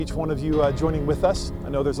Each one of you joining with us. I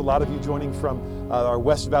know there's a lot of you joining from our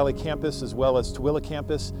West Valley campus as well as Tooele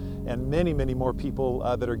campus, and many more people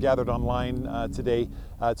that are gathered online today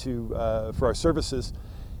for our services.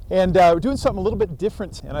 And we're doing something a little bit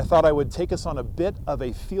different, and I thought I would take us on a bit of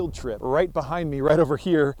a field trip. Right behind me, right over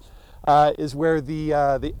here, is where the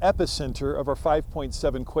epicenter of our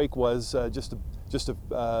 5.7 quake was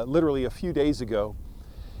literally a few days ago.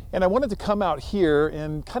 And I wanted to come out here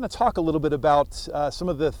and kind of talk a little bit about some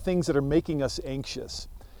of the things that are making us anxious.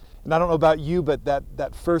 And I don't know about you, but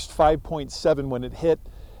that first 5.7, when it hit,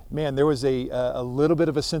 man, there was a little bit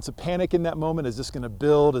of a sense of panic in that moment. Is this going to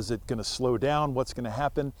build? Is it going to slow down? What's going to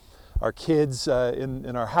happen? Our kids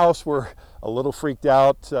in our house were a little freaked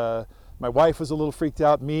out. My wife was a little freaked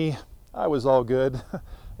out. Me, I was all good.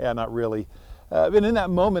 Yeah, not really. But in that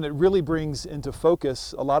moment, it really brings into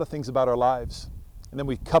focus a lot of things about our lives. And then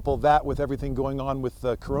we couple that with everything going on with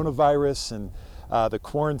the coronavirus and the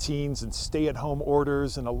quarantines and stay-at-home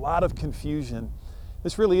orders and a lot of confusion.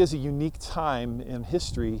 This really is a unique time in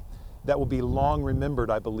history that will be long remembered,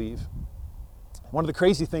 I believe. One of the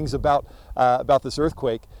crazy things about this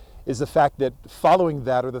earthquake is the fact that following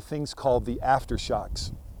that are the things called the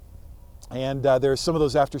aftershocks. And there are some of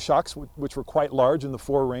those aftershocks which were quite large in the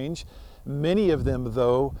 4 range. Many of them,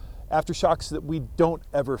 though, aftershocks that we don't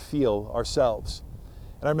ever feel ourselves.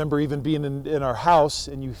 And I remember even being in our house,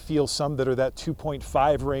 and you feel some that are that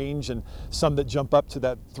 2.5 range and some that jump up to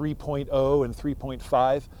that 3.0 and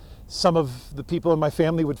 3.5. Some of the people in my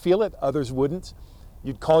family would feel it, others wouldn't.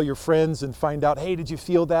 You'd call your friends and find out, hey, did you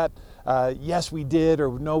feel that? Yes, we did,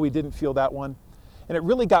 or no, we didn't feel that one. And it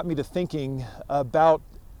really got me to thinking about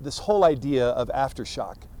this whole idea of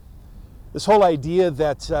aftershock. This whole idea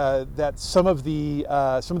that some of these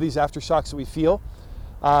aftershocks that we feel,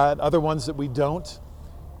 and other ones that we don't,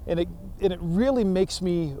 and it really makes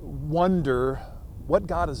me wonder what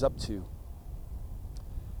God is up to.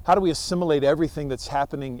 How do we assimilate everything that's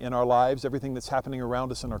happening in our lives, everything that's happening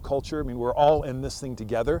around us in our culture? I mean, we're all in this thing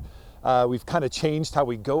together. We've kind of changed how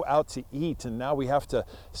we go out to eat, and now we have to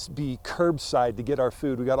be curbside to get our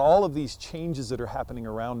food. We got all of these changes that are happening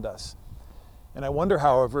around us. And I wonder,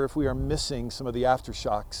 however, if we are missing some of the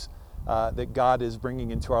aftershocks that God is bringing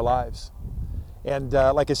into our lives. And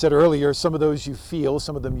like I said earlier, some of those you feel,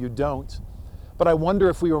 some of them you don't. But I wonder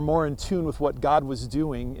if we were more in tune with what God was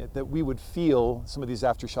doing, that we would feel some of these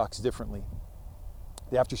aftershocks differently.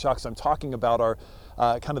 The aftershocks I'm talking about are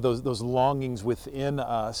kind of those longings within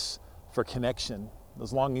us for connection,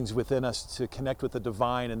 those longings within us to connect with the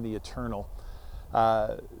divine and the eternal.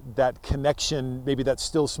 That connection, maybe that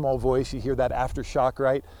still small voice, you hear that aftershock,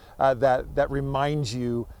 right? That reminds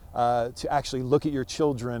you to actually look at your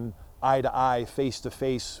children eye to eye, face to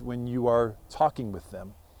face when you are talking with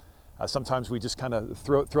them. Sometimes we just kind of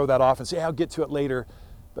throw that off and say, hey, I'll get to it later.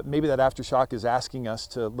 But maybe that aftershock is asking us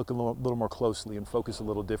to look a little more closely and focus a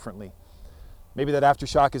little differently. Maybe that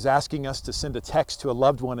aftershock is asking us to send a text to a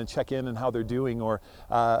loved one and check in on how they're doing, or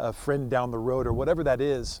a friend down the road, or whatever that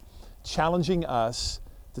is, challenging us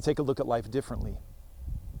to take a look at life differently.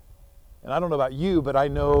 And I don't know about you, but I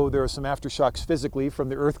know there are some aftershocks physically from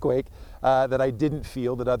the earthquake that I didn't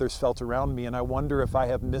feel, that others felt around me. And I wonder if I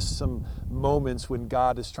have missed some moments when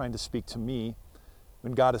God is trying to speak to me,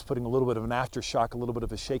 when God is putting a little bit of an aftershock, a little bit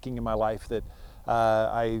of a shaking in my life that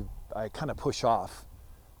I kind of push off.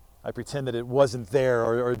 I pretend that it wasn't there,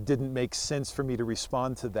 or it didn't make sense for me to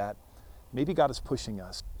respond to that. Maybe God is pushing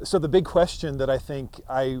us. So the big question that I think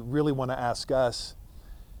I really want to ask us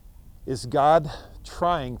is God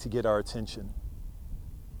trying to get our attention?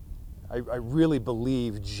 I really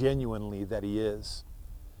believe genuinely that He is.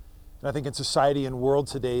 And I think in society and world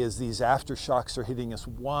today, as these aftershocks are hitting us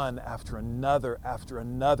one after another,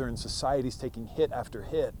 and society's taking hit after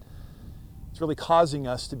hit, it's really causing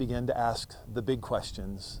us to begin to ask the big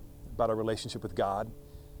questions about our relationship with God,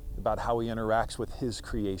 about how He interacts with His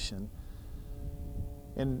creation,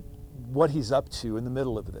 and what He's up to in the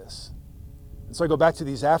middle of this. And so I go back to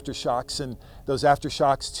these aftershocks, and those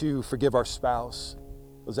aftershocks to forgive our spouse,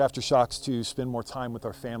 those aftershocks to spend more time with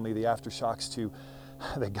our family, the aftershocks to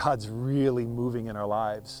that God's really moving in our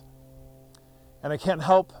lives. And I can't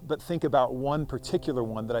help but think about one particular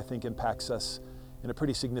one that I think impacts us in a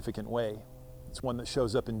pretty significant way. It's one that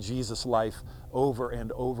shows up in Jesus' life over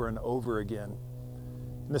and over and over again.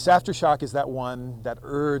 And this aftershock is that one, that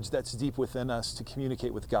urge that's deep within us to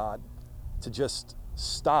communicate with God, to just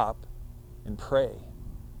stop and pray,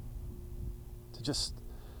 to just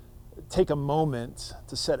take a moment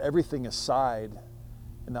to set everything aside,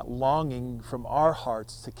 and that longing from our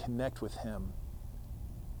hearts to connect with Him,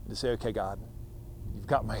 and to say, okay, God, You've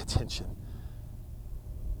got my attention.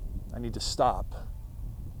 I need to stop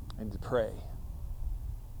I need to pray.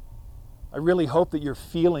 I really hope that you're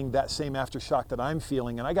feeling that same aftershock that I'm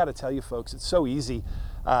feeling. And I got to tell you, folks, it's so easy.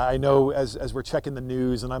 I know as we're checking the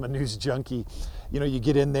news, and I'm a news junkie, you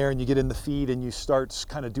get in there and you get in the feed and you start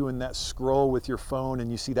kind of doing that scroll with your phone,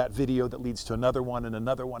 and you see that video that leads to another one and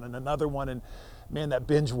another one and another one. And man, that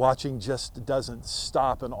binge watching just doesn't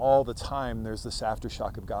stop. And all the time there's this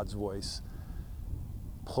aftershock of God's voice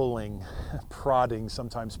pulling, prodding,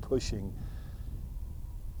 sometimes pushing.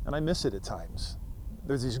 And I miss it at times.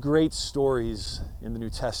 There's these great stories in the New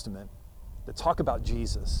Testament that talk about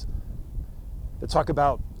Jesus, that talk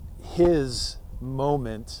about his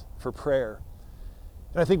moment for prayer.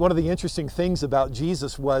 And I think one of the interesting things about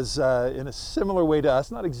Jesus was, in a similar way to us,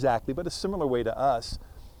 not exactly, but a similar way to us,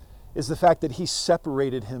 is the fact that he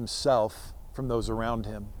separated himself from those around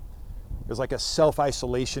him. There's like a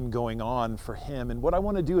self-isolation going on for him. And what I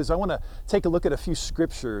want to do is I want to take a look at a few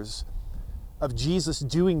scriptures of Jesus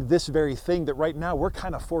doing this very thing that right now we're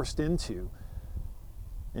kind of forced into,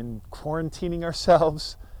 in quarantining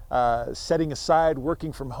ourselves, setting aside,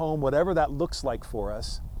 working from home, whatever that looks like for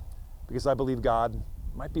us, because I believe God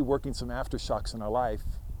might be working some aftershocks in our life.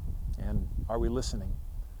 And are we listening?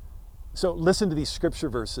 So listen to these scripture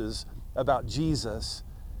verses about Jesus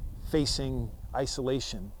facing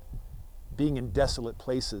isolation, being in desolate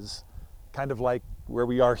places, kind of like where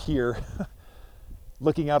we are here.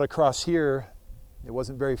 Looking out across here, it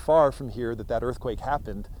wasn't very far from here that earthquake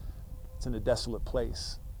happened. It's in a desolate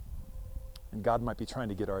place. And God might be trying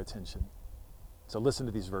to get our attention. So listen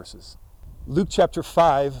to these verses. Luke chapter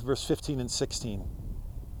 5, verse 15 and 16.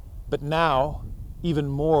 But now, even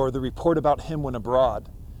more, the report about him went abroad,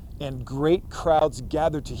 and great crowds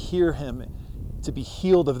gathered to hear him, to be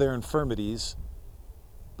healed of their infirmities.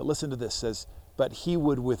 But listen to this, it says, but he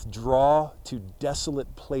would withdraw to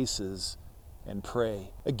desolate places and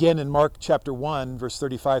pray. Again, in Mark chapter 1, verse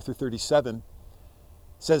 35 through 37, it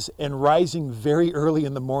says, and rising very early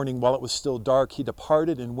in the morning while it was still dark, he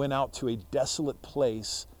departed and went out to a desolate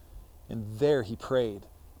place, and there he prayed.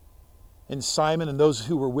 And Simon and those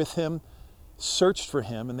who were with him searched for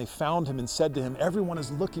him, and they found him and said to him, everyone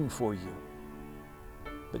is looking for you.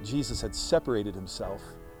 But Jesus had separated himself,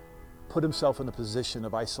 put himself in a position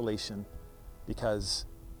of isolation, because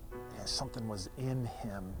something was in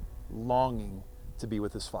him longing to be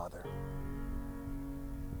with his Father.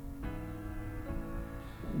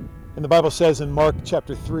 And the Bible says in Mark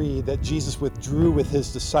chapter 3 that Jesus withdrew with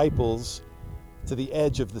his disciples to the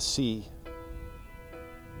edge of the sea.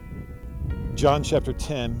 John chapter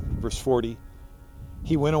 10, verse 40,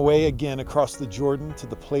 he went away again across the Jordan to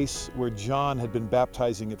the place where John had been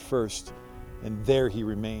baptizing at first, and there he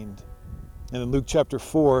remained. And in Luke chapter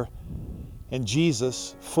 4, and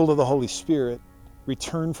Jesus, full of the Holy Spirit,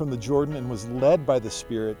 returned from the Jordan and was led by the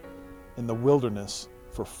Spirit in the wilderness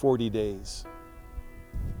for 40 days.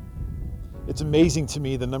 It's amazing to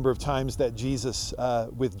me the number of times that Jesus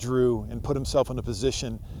withdrew and put himself in a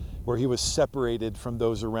position where he was separated from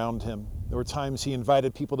those around him. There were times he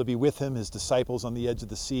invited people to be with him, his disciples on the edge of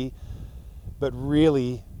the sea, but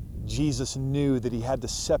really Jesus knew that he had to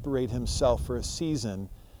separate himself for a season,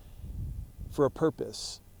 for a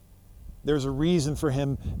purpose. There's a reason for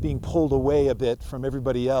him being pulled away a bit from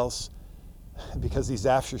everybody else, because these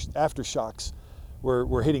aftershocks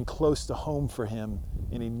were hitting close to home for him,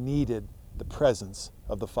 and he needed the presence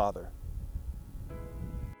of the Father.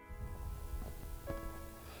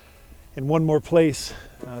 And one more place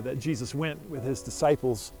that Jesus went with his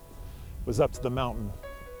disciples was up to the mountain.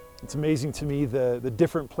 It's amazing to me the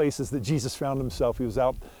different places that Jesus found himself. He was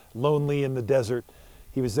out lonely in the desert.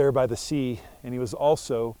 He was there by the sea, and he was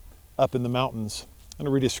also up in the mountains. I'm going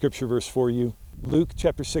to read a scripture verse for you. Luke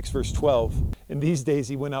chapter 6, verse 12. In these days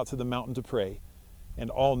he went out to the mountain to pray, and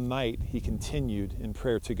all night he continued in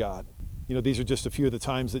prayer to God. These are just a few of the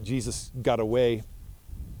times that Jesus got away.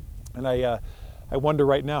 And I wonder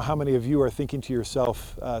right now how many of you are thinking to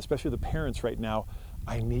yourself, especially the parents right now,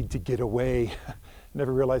 I need to get away.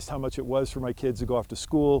 Never realized how much it was for my kids to go off to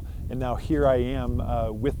school, and now here I am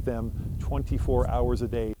with them 24 hours a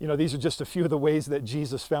day. These are just a few of the ways that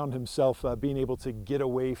Jesus found himself being able to get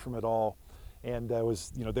away from it all, and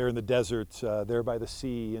was there in the desert, there by the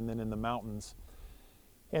sea, and then in the mountains.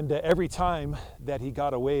 And every time that he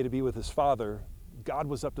got away to be with his Father, God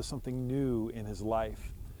was up to something new in his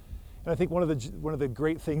life. And I think one of the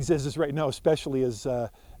great things is right now, especially, is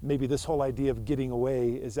maybe this whole idea of getting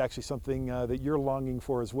away is actually something that you're longing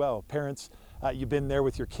for as well. Parents, you've been there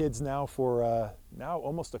with your kids now for now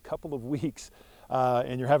almost a couple of weeks,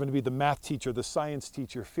 and you're having to be the math teacher, the science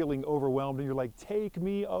teacher, feeling overwhelmed, and you're like, take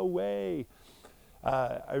me away.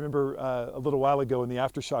 I remember a little while ago when the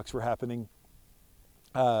aftershocks were happening,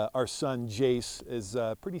 Our son Jace is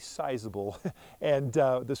pretty sizable, and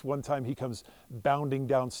this one time he comes bounding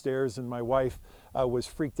downstairs, and my wife was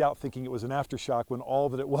freaked out thinking it was an aftershock when all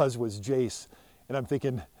that it was Jace. And I'm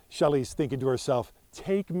thinking, Shelly's thinking to herself,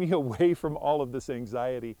 take me away from all of this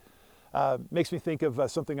anxiety. Makes me think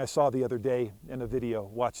of something I saw the other day in a video.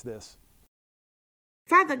 Watch this.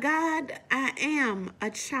 Father God, I am a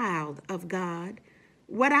child of God.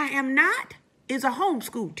 What I am not is a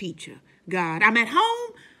homeschool teacher, God. I'm at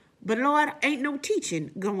home, but Lord, ain't no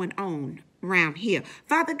teaching going on around here.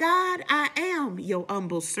 Father God, I am your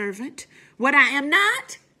humble servant. What I am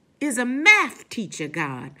not is a math teacher,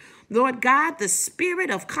 God. Lord God, the spirit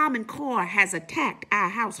of Common Core has attacked our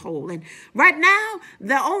household. And right now,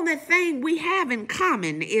 the only thing we have in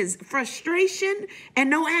common is frustration and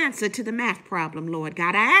no answer to the math problem, Lord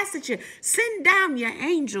God. I ask that you send down your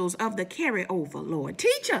angels of the carryover, Lord.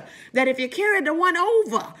 Teacher, that if you carry the one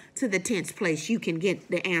over to the 10th place, you can get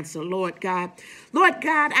the answer, Lord God. Lord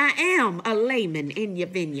God, I am a layman in your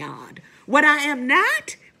vineyard. What I am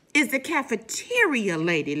not is the cafeteria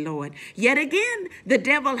lady, Lord. Yet again, the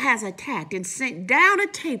devil has attacked and sent down a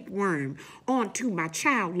tapeworm onto my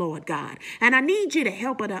child, Lord God. And I need you to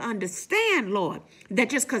help her to understand, Lord, that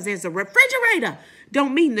just because there's a refrigerator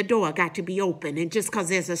don't mean the door got to be open. And just because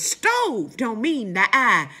there's a stove don't mean the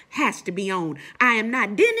eye has to be on. I am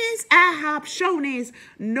not Denny's, IHOP, Shoney's,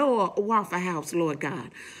 nor Waffle House, Lord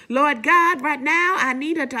God. Lord God, right now, I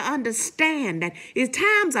need her to understand that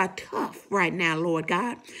times are tough right now, Lord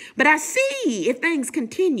God. But I see if things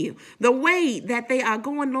continue the way that they are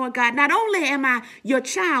going, Lord God, not only am I your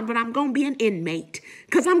child, but I'm going to be an inmate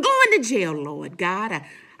because I'm going to jail, Lord God.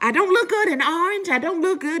 I don't look good in orange. I don't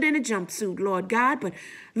look good in a jumpsuit, Lord God. But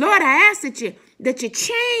Lord, I ask that you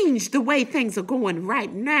change the way things are going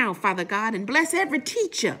right now, Father God, and bless every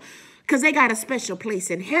teacher because they got a special place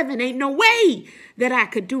in heaven. Ain't no way that I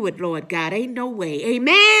could do it, Lord God. Ain't no way.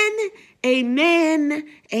 Amen, amen,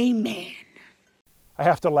 amen. I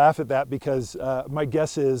have to laugh at that because my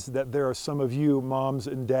guess is that there are some of you moms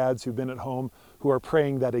and dads who've been at home who are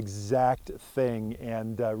praying that exact thing,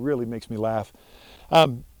 and really makes me laugh.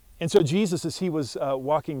 And so Jesus, as he was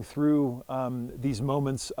walking through these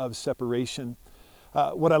moments of separation,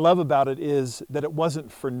 what I love about it is that it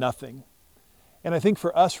wasn't for nothing. And I think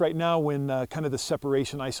for us right now, when kind of the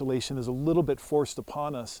separation, isolation is a little bit forced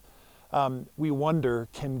upon us, we wonder,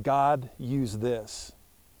 can God use this?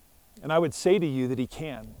 And I would say to you that he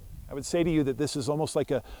can. I would say to you that this is almost like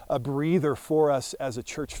a breather for us as a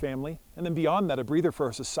church family. And then beyond that, a breather for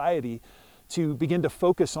our society to begin to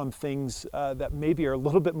focus on things that maybe are a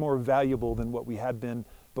little bit more valuable than what we had been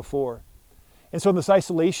before. And so in this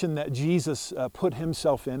isolation that Jesus put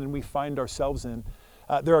himself in and we find ourselves in,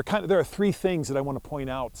 there are three things that I want to point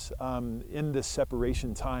out in this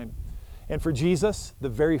separation time. And for Jesus, the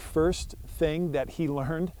very first thing that he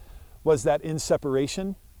learned was that in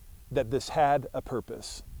separation, that this had a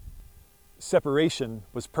purpose. Separation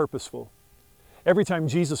was purposeful. Every time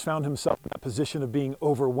Jesus found himself in that position of being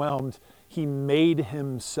overwhelmed, he made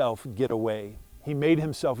himself get away. He made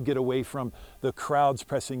himself get away from the crowds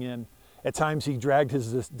pressing in. At times he dragged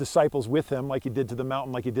his disciples with him like he did to the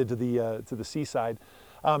mountain, like he did to the seaside.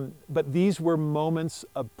 But these were moments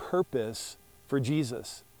of purpose for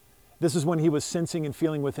Jesus. This is when he was sensing and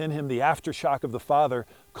feeling within him the aftershock of the Father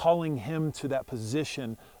calling him to that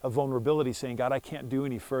position of vulnerability, saying, God, I can't do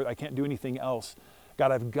any further. I can't do anything else.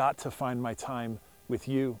 God, I've got to find my time with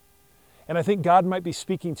you. And I think God might be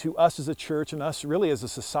speaking to us as a church and us really as a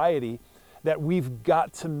society that we've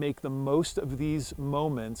got to make the most of these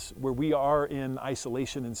moments where we are in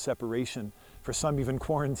isolation and separation, for some even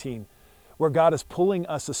quarantine, where God is pulling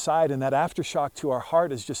us aside, and that aftershock to our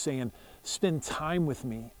heart is just saying, spend time with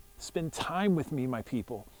me. Spend time with me, my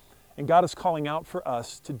people. And God is calling out for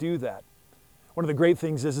us to do that. One of the great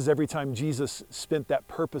things is every time Jesus spent that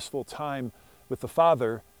purposeful time with the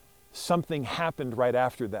Father, something happened right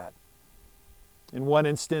after that. In one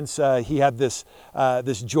instance, he had this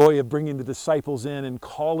joy of bringing the disciples in and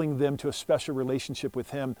calling them to a special relationship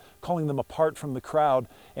with him, calling them apart from the crowd,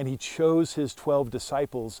 and he chose his 12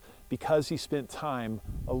 disciples because he spent time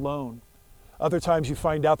alone. Other times you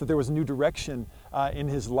find out that there was a new direction in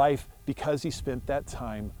his life because he spent that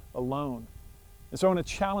time alone. And so I want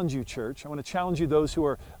to challenge you, church. I want to challenge you, those who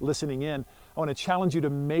are listening in. I want to challenge you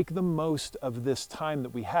to make the most of this time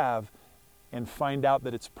that we have and find out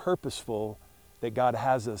that it's purposeful that God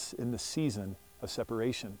has us in the season of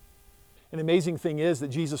separation. An amazing thing is that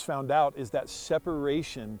Jesus found out is that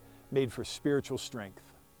separation made for spiritual strength.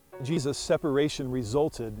 Jesus' separation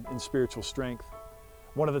resulted in spiritual strength.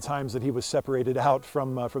 One of the times that he was separated out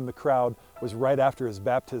from the crowd was right after his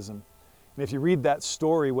baptism. And And if you read that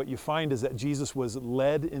story, what you find is that Jesus was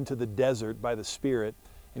led into the desert by the Spirit,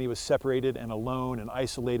 and he was separated and alone and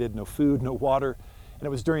isolated, no food, no water. And it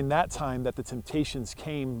was during that time that the temptations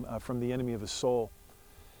came from the enemy of his soul.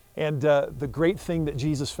 And the great thing that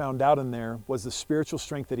Jesus found out in there was the spiritual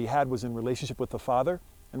strength that he had was in relationship with the Father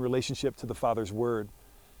and relationship to the Father's Word.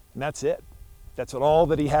 And that's it. That's all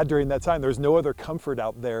that he had during that time. There's no other comfort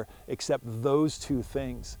out there except those two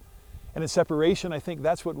things. And in separation, I think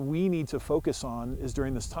that's what we need to focus on is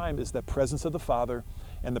during this time is the presence of the Father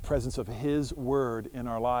and the presence of his Word in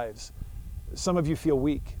our lives. Some of you feel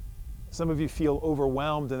weak. Some of you feel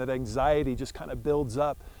overwhelmed and that anxiety just kind of builds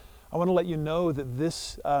up. I want to let you know that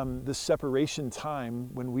this separation time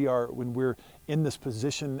when we're in this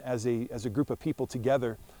position as a group of people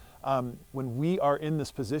together, when we are in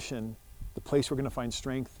this position, the place we're going to find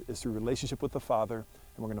strength is through relationship with the Father,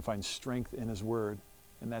 and we're going to find strength in his Word,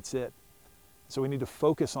 and that's it. So we need to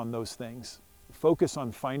focus on those things. Focus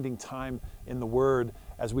on finding time in the Word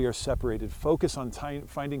as we are separated. Focus on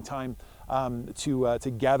finding time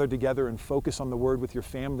to gather together and focus on the Word with your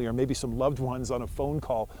family or maybe some loved ones on a phone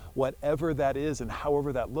call. Whatever that is and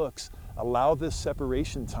however that looks, allow this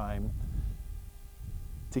separation time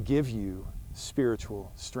to give you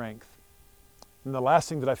spiritual strength. And the last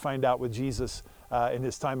thing that I find out with Jesus in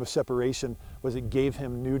his time of separation was it gave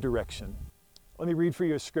him new direction. Let me read for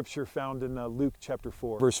you a scripture found in Luke chapter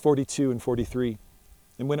 4, verse 42 and 43.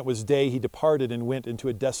 And when it was day, he departed and went into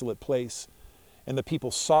a desolate place. And the people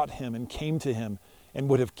sought him and came to him and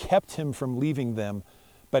would have kept him from leaving them.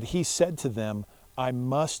 But he said to them, I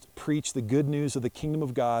must preach the good news of the kingdom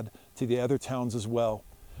of God to the other towns as well,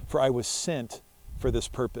 for I was sent for this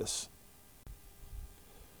purpose.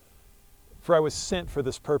 For I was sent for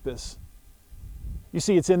this purpose. You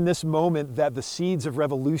see, it's in this moment that the seeds of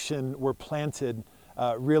revolution were planted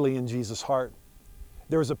really in Jesus' heart.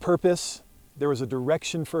 There was a purpose, there was a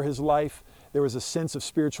direction for his life, there was a sense of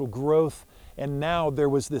spiritual growth, and now there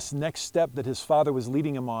was this next step that his Father was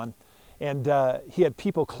leading him on. And he had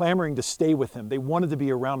people clamoring to stay with him. They wanted to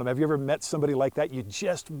be around him. Have you ever met somebody like that? You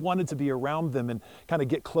just wanted to be around them and kind of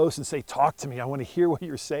get close and say, talk to me, I want to hear what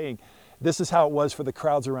you're saying. This is how it was for the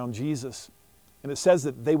crowds around Jesus. And it says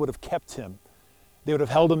that they would have kept him. They would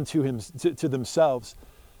have held him to themselves.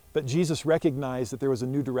 But Jesus recognized that there was a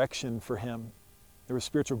new direction for him. There was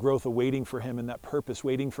spiritual growth awaiting for him and that purpose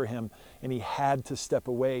waiting for him. And he had to step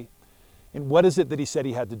away. And what is it that he said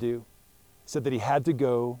he had to do? He said that he had to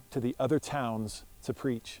go to the other towns to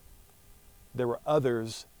preach. There were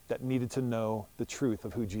others that needed to know the truth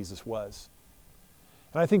of who Jesus was.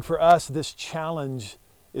 And I think for us, this challenge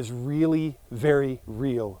is really very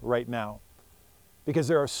real right now. Because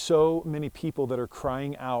there are so many people that are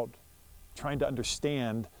crying out, trying to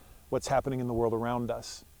understand what's happening in the world around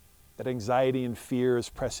us. That anxiety and fear is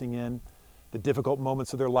pressing in. The difficult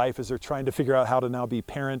moments of their life as they're trying to figure out how to now be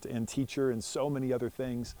parent and teacher and so many other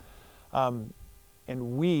things. And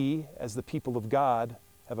we, as the people of God,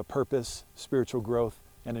 have a purpose, spiritual growth,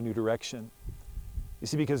 and a new direction. You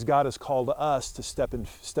see, because God has called us to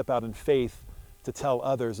step out in faith to tell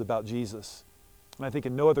others about Jesus. And I think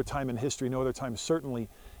in no other time in history, no other time certainly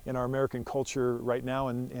in our American culture right now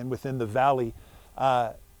and within the Valley,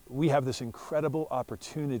 we have this incredible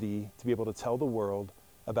opportunity to be able to tell the world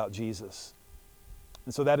about Jesus.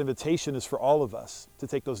 And so that invitation is for all of us to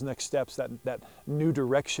take those next steps, that new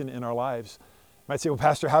direction in our lives. You might say, well,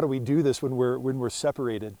 Pastor, how do we do this when we're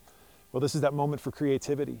separated? Well, this is that moment for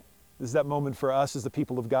creativity. This is that moment for us as the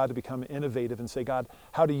people of God to become innovative and say, God,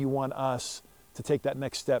 how do you want us to take that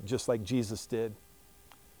next step just like Jesus did?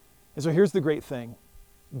 And so here's the great thing.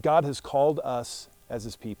 God has called us as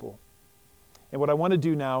his people. And what I want to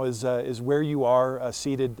do now is where you are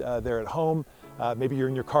seated there at home, maybe you're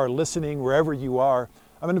in your car listening, wherever you are,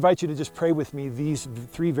 I'm going to invite you to just pray with me these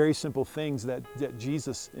three very simple things that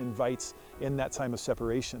Jesus invites in that time of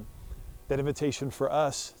separation. That invitation for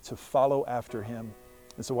us to follow after him.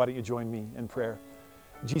 And so why don't you join me in prayer?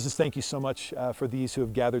 Jesus, thank you so much for these who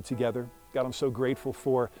have gathered together. God, I'm so grateful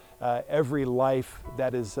for every life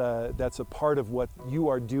that's a part of what you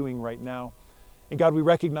are doing right now. And God, we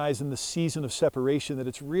recognize in the season of separation that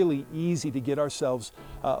it's really easy to get ourselves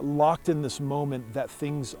locked in this moment that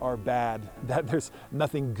things are bad, that there's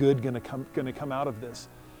nothing good going to come out of this.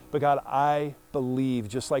 But God, I believe,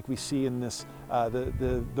 just like we see in this,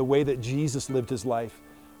 the way that Jesus lived his life,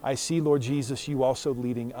 I see, Lord Jesus, you also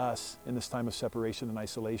leading us in this time of separation and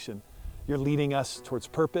isolation. You're leading us towards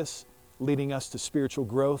purpose, leading us to spiritual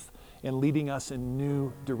growth, and leading us in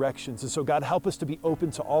new directions. And so, God, help us to be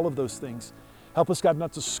open to all of those things. Help us, God,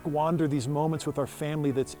 not to squander these moments with our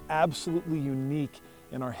family that's absolutely unique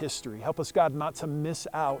in our history. Help us, God, not to miss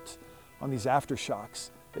out on these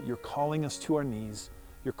aftershocks, that you're calling us to our knees.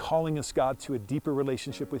 You're calling us, God, to a deeper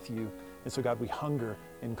relationship with you. And so, God, we hunger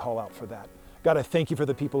and call out for that. God, I thank you for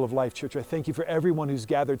the people of Life Church. I thank you for everyone who's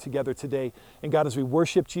gathered together today. And God, as we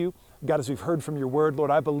worshiped you, God, as we've heard from your word,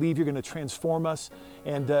 Lord, I believe you're going to transform us.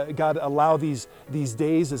 And God, allow these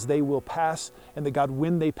days as they will pass. And that God,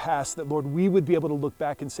 when they pass, that Lord, we would be able to look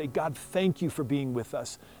back and say, God, thank you for being with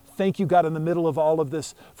us. Thank you, God, in the middle of all of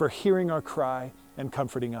this, for hearing our cry and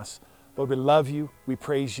comforting us. Lord, we love you. We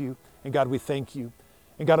praise you. And God, we thank you.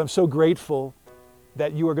 And God, I'm so grateful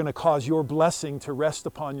that you are going to cause your blessing to rest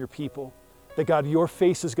upon your people. That God, your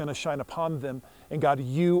face is going to shine upon them. And God,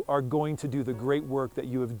 you are going to do the great work that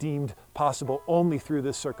you have deemed possible only through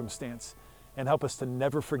this circumstance. And help us to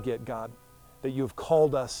never forget, God, that you have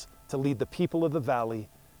called us to lead the people of the valley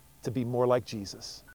to be more like Jesus.